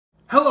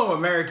Hello,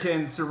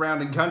 American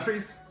surrounding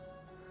countries.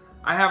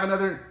 I have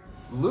another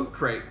Loot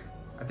Crate.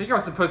 I think I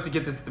was supposed to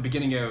get this at the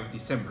beginning of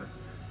December.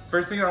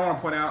 First thing I want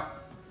to point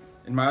out,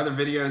 in my other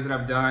videos that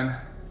I've done,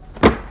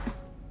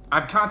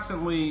 I've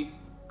constantly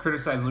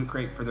criticized Loot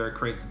Crate for their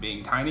crates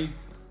being tiny.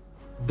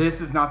 This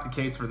is not the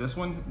case for this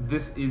one.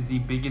 This is the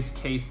biggest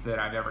case that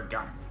I've ever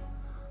gotten.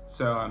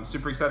 So I'm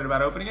super excited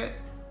about opening it.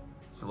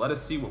 So let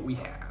us see what we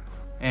have.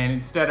 And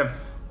instead of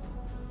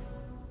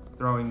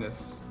throwing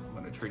this, I'm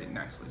gonna treat it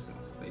nicely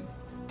since they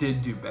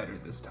did do better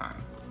this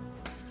time.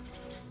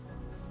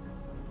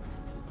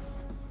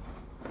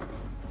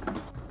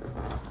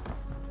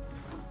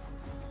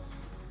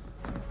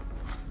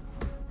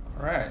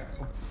 All right.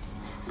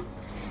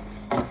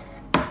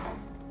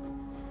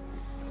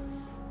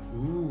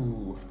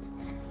 Ooh.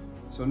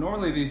 So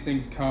normally these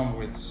things come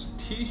with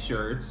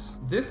t-shirts.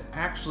 This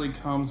actually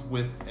comes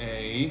with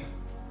a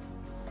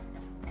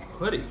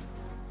hoodie.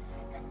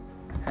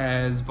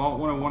 Has Vault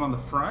 101 on the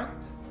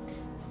front.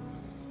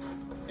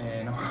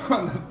 And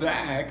on the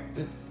back,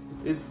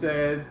 it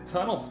says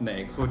Tunnel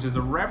Snakes, which is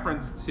a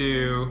reference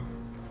to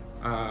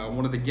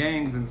one of the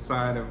gangs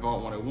inside of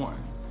Vault 101.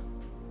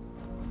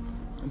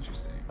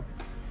 Interesting.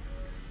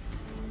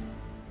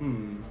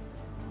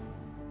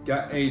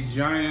 Got a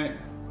giant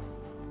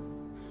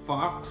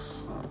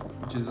fox,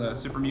 which is a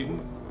super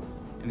mutant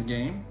in the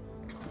game.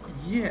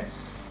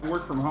 Yes, I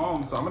work from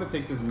home, so I'm gonna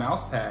take this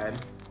mouse pad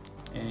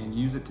and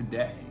use it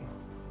today.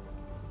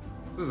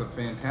 This is a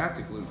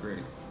fantastic Loot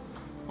Crate.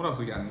 What else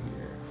we got in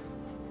here?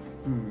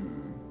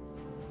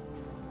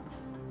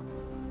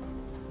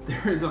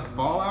 There is a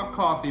Fallout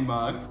coffee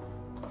mug.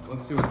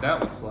 Let's see what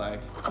that looks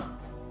like.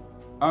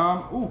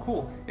 Ooh,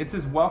 cool. It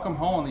says welcome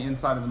home on the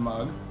inside of the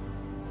mug.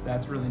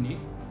 That's really neat.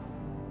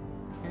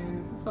 And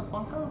is this a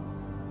Funko?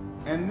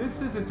 And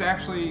this is, it's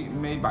actually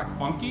made by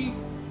Funky.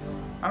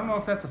 I don't know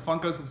if that's a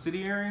Funko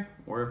subsidiary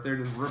or if they're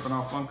just ripping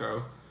off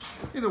Funko.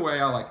 Either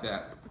way, I like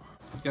that.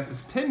 We've got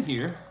this pin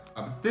here.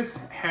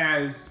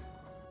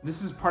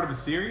 This is part of a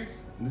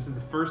series, and this is the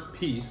first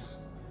piece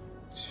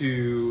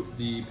to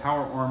the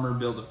Power Armor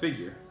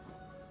Build-A-Figure.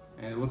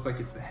 And it looks like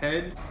it's the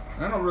head.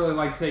 And I don't really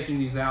like taking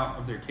these out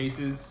of their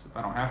cases if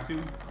I don't have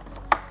to,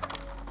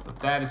 but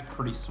that is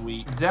pretty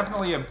sweet. It's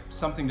definitely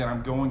something that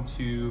I'm going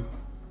to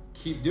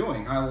keep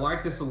doing. I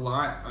like this a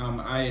lot.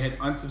 I had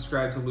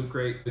unsubscribed to Loot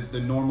Crate, the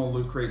normal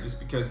Loot Crate, just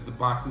because the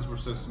boxes were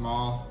so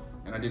small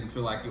and I didn't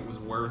feel like it was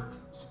worth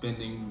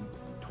spending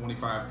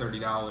 $25,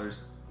 $30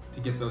 to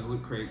get those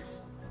Loot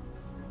Crates.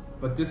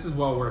 But this is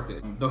well worth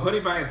it. The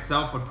hoodie by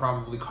itself would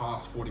probably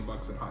cost 40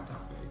 bucks at Hot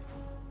Topic.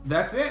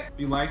 That's it. If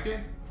you liked it,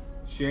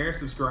 share,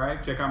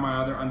 subscribe, check out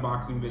my other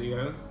unboxing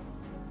videos.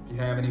 If you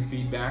have any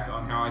feedback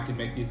on how I can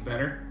make these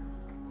better,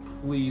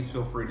 please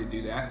feel free to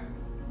do that.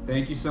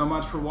 Thank you so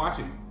much for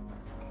watching.